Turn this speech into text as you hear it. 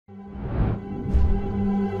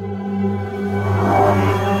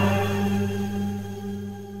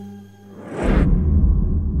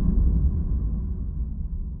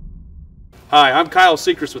Hi, I'm Kyle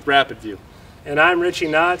Secrist with RapidView. And I'm Richie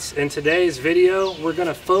Notz. In today's video, we're going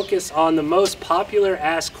to focus on the most popular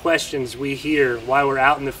asked questions we hear while we're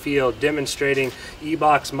out in the field demonstrating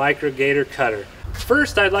IBAK's MicroGator cutter.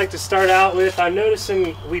 First, I'd like to start out with, I'm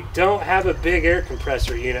noticing we don't have a big air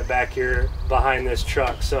compressor unit back here behind this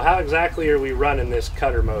truck. So how exactly are we running this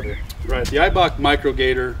cutter motor? Right, the IBAK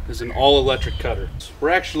MicroGator is an all-electric cutter. We're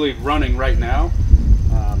actually running right now.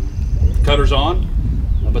 Cutter's on,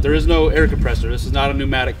 but there is no air compressor. This is not a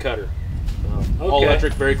pneumatic cutter. Okay. All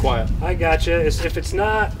electric, very quiet. I gotcha. If it's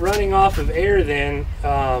not running off of air, then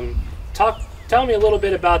tell me a little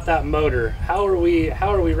bit about that motor. How are we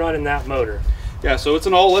running that motor? Yeah, so it's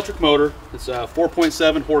an all-electric motor. It's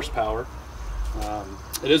 4.7 horsepower.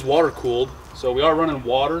 It is water-cooled, so we are running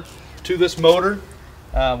water to this motor.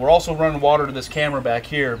 We're also running water to this camera back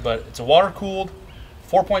here, but it's a water-cooled,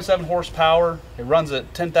 4.7 horsepower. It runs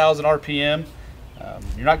at 10,000 RPM.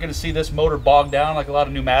 You're not going to see this motor bogged down like a lot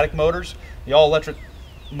of pneumatic motors. The all-electric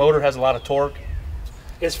motor has a lot of torque.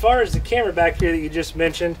 As far as the camera back here that you just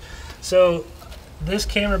mentioned, so this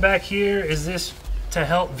camera back here, is this to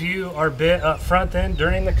help view our bit up front then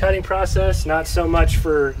during the cutting process, not so much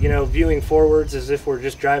for, you know, viewing forwards as if we're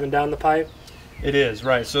just driving down the pipe? It is,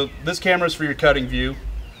 right. So this camera is for your cutting view.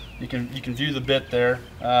 You can view the bit there.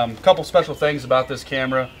 A couple special things about this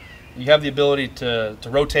camera. You have the ability to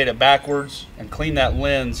rotate it backwards and clean that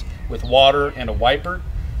lens with water and a wiper.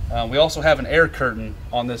 We also have an air curtain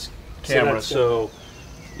on this camera, so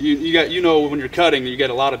you know when you're cutting, you get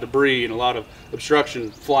a lot of debris and a lot of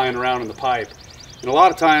obstruction flying around in the pipe. And a lot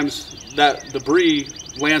of times that debris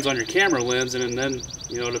lands on your camera lens, and then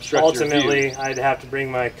you know it obstructs your view. Ultimately, I'd have to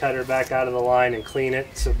bring my cutter back out of the line and clean it.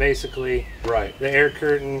 So basically, right, the air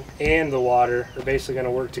curtain and the water are basically going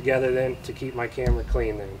to work together then to keep my camera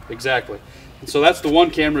clean then. Exactly. And so that's the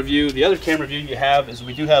one camera view. The other camera view you have is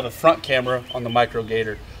we do have a front camera on the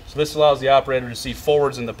MicroGator. So this allows the operator to see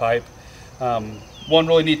forwards in the pipe. One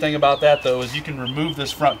really neat thing about that though is you can remove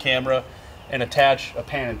this front camera and attach a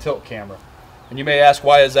pan and tilt camera. And you may ask,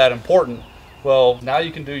 why is that important? Well, now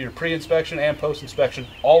you can do your pre-inspection and post-inspection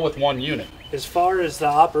all with one unit. As far as the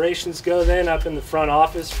operations go then, up in the front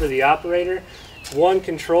office for the operator, one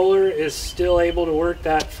controller is still able to work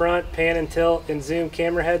that front pan and tilt and zoom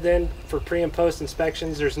camera head then for pre and post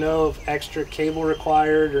inspections. There's no extra cable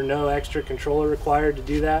required or no extra controller required to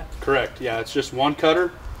do that? Correct, yeah, it's just one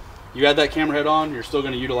cutter. You add that camera head on, you're still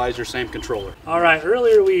going to utilize your same controller. All right,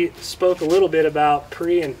 earlier we spoke a little bit about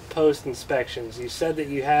pre and post inspections. You said that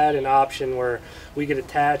you had an option where we could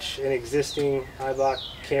attach an existing IBAK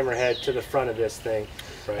camera head to the front of this thing.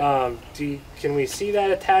 Right. Can we see that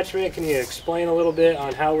attachment? Can you explain a little bit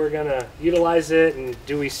on how we're going to utilize it? And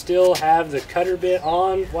do we still have the cutter bit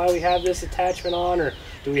on while we have this attachment on, or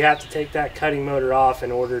do we have to take that cutting motor off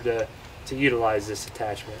in order to utilize this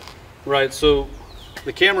attachment? Right, so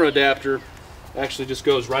the camera adapter actually just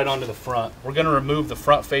goes right onto the front. We're going to remove the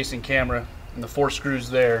front facing camera and the 4 screws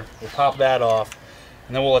there. We'll pop that off,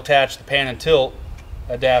 and then we'll attach the pan and tilt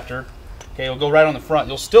adapter. Okay, it'll go right on the front.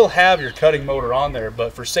 You'll still have your cutting motor on there,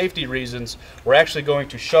 but for safety reasons, we're actually going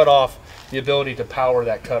to shut off the ability to power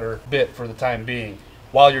that cutter bit for the time being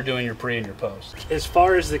while you're doing your pre and your post. As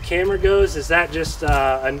far as the camera goes, is that just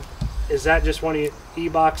one of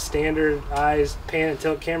IBAK's standardized pan and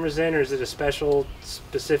tilt cameras in, or is it a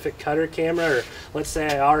specific cutter camera? Or let's say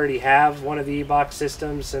I already have one of the IBAK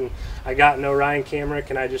systems and I got an Orion camera,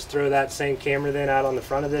 can I just throw that same camera then out on the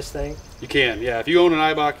front of this thing? You can, yeah. If you own an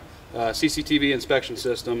IBAK CCTV inspection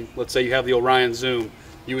system, let's say you have the Orion Zoom,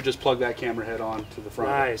 you would just plug that camera head on to the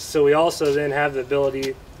front. Nice. So we also then have the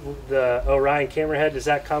ability, the Orion camera head, does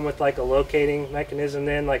that come with like a locating mechanism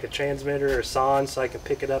then, like a transmitter or sonde, so I can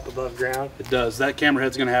pick it up above ground? It does. That camera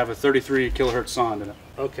head's going to have a 33 kilohertz sonde in it.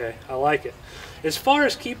 Okay, I like it. As far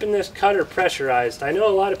as keeping this cutter pressurized, I know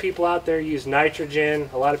a lot of people out there use nitrogen,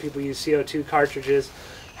 a lot of people use CO2 cartridges.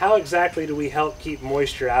 How exactly do we help keep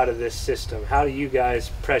moisture out of this system? How do you guys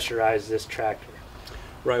pressurize this tractor?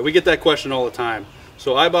 Right, we get that question all the time.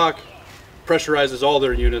 So IBAK pressurizes all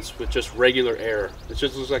their units with just regular air. It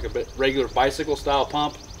just looks like a regular bicycle style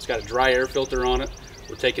pump. It's got a dry air filter on it.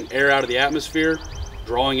 We're taking air out of the atmosphere,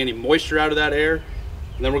 drawing any moisture out of that air,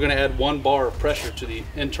 and then we're going to add 1 bar of pressure to the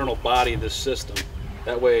internal body of this system.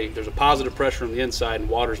 That way there's a positive pressure on the inside and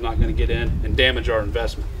water's not going to get in and damage our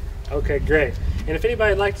investment. Okay, great. And if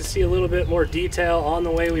anybody would like to see a little bit more detail on the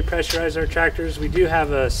way we pressurize our tractors, we do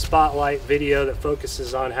have a spotlight video that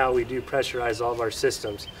focuses on how we do pressurize all of our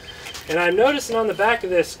systems. And I'm noticing on the back of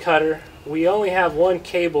this cutter, we only have 1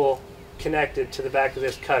 cable connected to the back of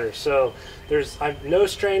this cutter. So there's no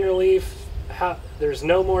strain relief. There's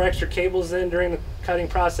no more extra cables in during the cutting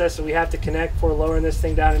process that we have to connect for lowering this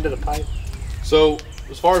thing down into the pipe? So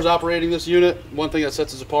as far as operating this unit, one thing that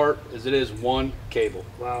sets us apart is it is one cable.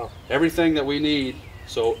 Wow. Everything that we need,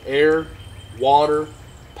 so air, water,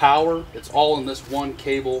 power, it's all in this one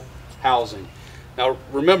cable housing. Now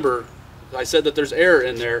remember, I said that there's air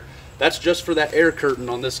in there. That's just for that air curtain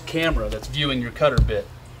on this camera that's viewing your cutter bit.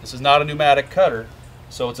 This is not a pneumatic cutter,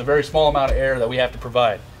 so it's a very small amount of air that we have to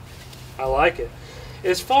provide. I like it.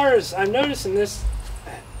 As far as I'm noticing this,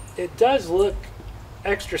 it does look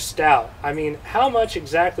extra stout. I mean, how much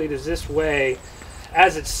exactly does this weigh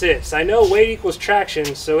as it sits? I know weight equals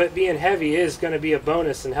traction, so it being heavy is going to be a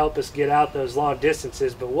bonus and help us get out those long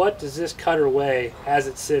distances, but what does this cutter weigh as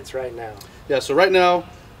it sits right now? Yeah, so right now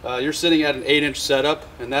you're sitting at an 8-inch setup,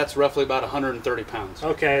 and that's roughly about 130 pounds.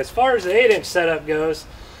 Okay, as far as the 8-inch setup goes,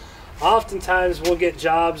 oftentimes we'll get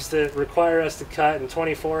jobs that require us to cut in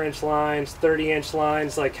 24-inch lines, 30-inch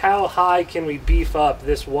lines. Like, how high can we beef up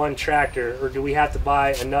this one tractor, or do we have to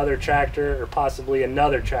buy another tractor or possibly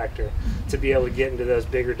another tractor to be able to get into those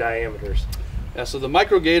bigger diameters? Yeah, so the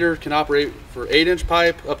MicroGator can operate for 8-inch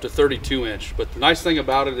pipe up to 32-inch, but the nice thing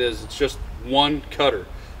about it is it's just one cutter.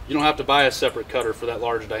 You don't have to buy a separate cutter for that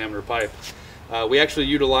large diameter pipe. We actually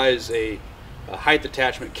utilize a Hight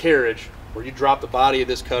Attachment carriage, where you drop the body of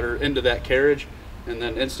this cutter into that carriage, and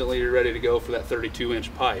then instantly you're ready to go for that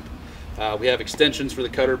 32-inch pipe. We have extensions for the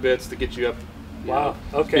cutter bits to get you up,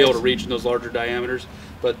 to be able to reach in those larger diameters.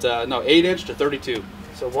 But no, 8-inch to 32.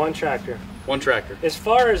 So one tractor. One tractor. As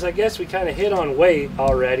far as, I guess we kind of hit on weight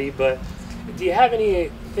already, but do you have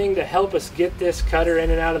anything to help us get this cutter in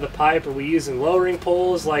and out of the pipe? Are we using lowering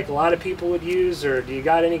poles like a lot of people would use, or do you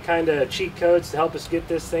got any kind of cheat codes to help us get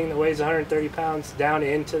this thing that weighs 130 pounds down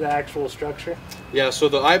into the actual structure? Yeah, so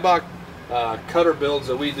the IBAK cutter builds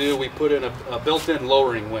that we do, we put in a built-in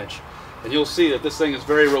lowering winch. And you'll see that this thing is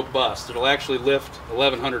very robust. It'll actually lift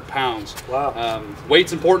 1,100 pounds. Wow.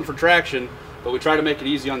 Weight's important for traction, but we try to make it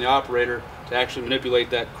easy on the operator to actually manipulate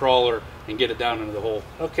that crawler and get it down into the hole.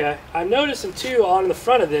 Okay. I'm noticing too on the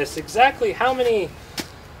front of this, exactly how many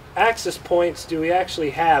access points do we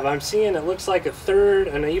actually have? I'm seeing it looks like a third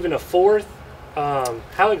and even a fourth.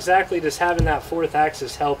 How exactly does having that fourth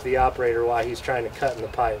axis help the operator while he's trying to cut in the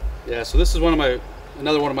pipe? Yeah, so this is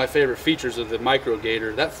another one of my favorite features of the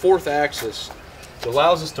MicroGator. That fourth axis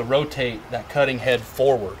allows us to rotate that cutting head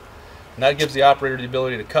forward, and that gives the operator the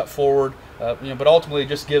ability to cut forward, but ultimately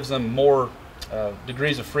just gives them more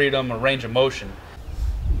degrees of freedom or range of motion.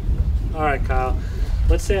 All right, Kyle,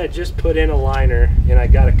 let's say I just put in a liner and I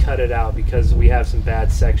got to cut it out because we have some bad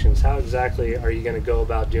sections. How exactly are you going to go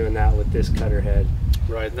about doing that with this cutter head?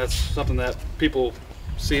 Right, and that's something that people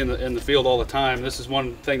see in the field all the time. This is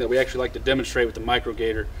one thing that we actually like to demonstrate with the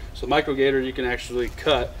MicroGator. So the MicroGator, you can actually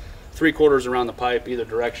cut 3/4 around the pipe either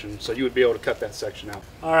direction, so you would be able to cut that section out.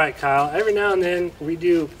 All right, Kyle, every now and then we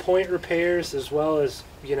do point repairs as well as,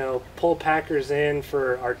 pull packers in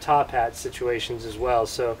for our top hat situations as well.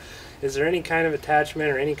 So is there any kind of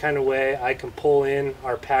attachment or any kind of way I can pull in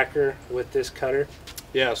our packer with this cutter?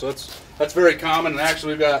 Yeah, so that's very common, and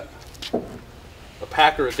actually we've got a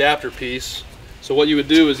packer adapter piece. So what you would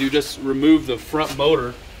do is you just remove the front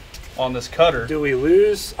motor on this cutter. Do we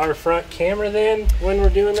lose our front camera then when we're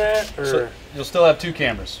doing that? Or? So you'll still have two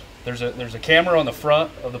cameras. There's a camera on the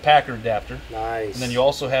front of the packer adapter. Nice. And then you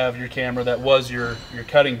also have your camera that was your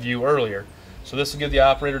cutting view earlier. So this will give the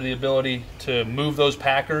operator the ability to move those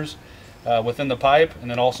packers within the pipe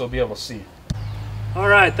and then also be able to see. All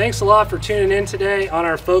right, thanks a lot for tuning in today on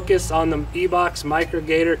our focus on the IBAK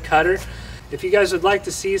MicroGator cutter. If you guys would like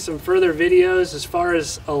to see some further videos as far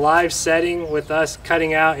as a live setting with us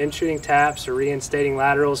cutting out and shooting taps or reinstating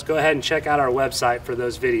laterals, go ahead and check out our website for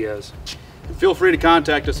those videos. And feel free to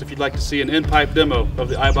contact us if you'd like to see an in-pipe demo of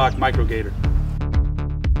the IBAK MicroGator.